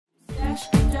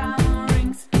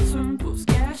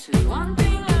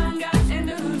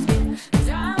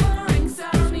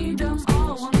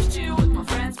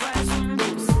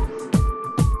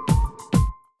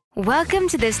Welcome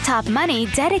to this top money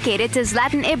dedicated to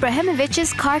Zlatan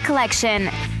Ibrahimovic's car collection.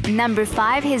 Number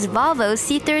 5, his Volvo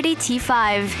C30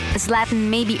 T5. Zlatan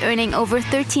may be earning over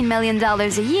 $13 million a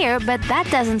year, but that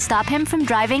doesn't stop him from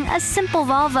driving a simple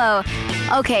Volvo.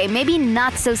 Okay, maybe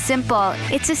not so simple.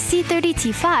 It's a C30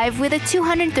 T5 with a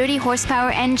 230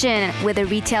 horsepower engine. With a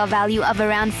retail value of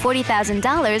around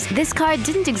 $40,000, this car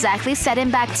didn't exactly set him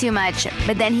back too much.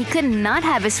 But then he could not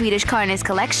have a Swedish car in his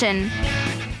collection.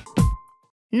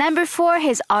 Number 4,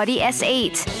 his Audi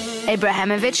S8.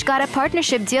 Ibrahimovic got a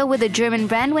partnership deal with a German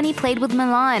brand when he played with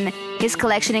Milan. His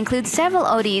collection includes several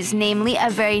Audis, namely a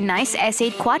very nice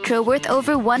S8 Quattro worth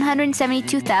over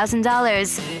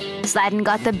 $172,000. Zlatan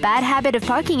got the bad habit of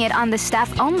parking it on the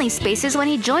staff-only spaces when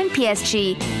he joined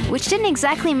PSG, which didn't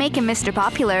exactly make him Mr.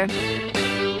 Popular.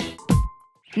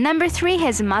 Number 3,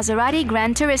 his Maserati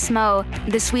Gran Turismo.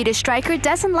 The Swedish striker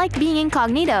doesn't like being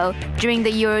incognito. During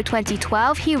the Euro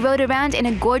 2012, he rode around in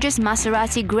a gorgeous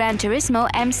Maserati Gran Turismo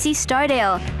MC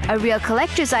Stardale, a real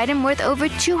collector's item worth over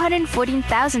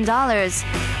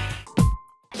 $214,000.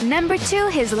 Number 2,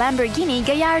 his Lamborghini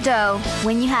Gallardo.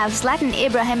 When you have Zlatan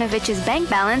Ibrahimovic's bank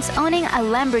balance, owning a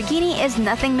Lamborghini is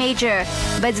nothing major.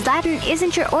 But Zlatan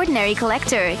isn't your ordinary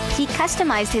collector. He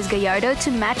customized his Gallardo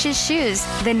to match his shoes,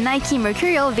 the Nike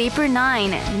Mercurial Vapor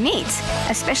 9. Neat!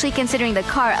 Especially considering the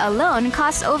car alone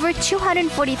costs over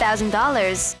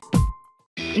 $240,000.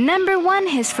 Number 1,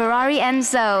 his Ferrari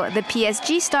Enzo. The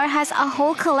PSG star has a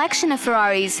whole collection of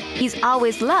Ferraris. He's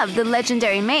always loved the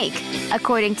legendary make.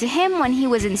 According to him, when he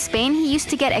was in Spain, he used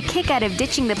to get a kick out of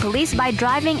ditching the police by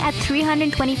driving at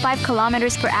 325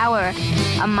 kilometers per hour.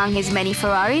 Among his many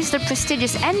Ferraris, the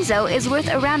prestigious Enzo is worth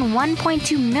around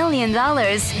 $1.2 million.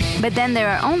 But then there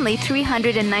are only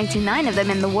 399 of them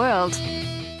in the world.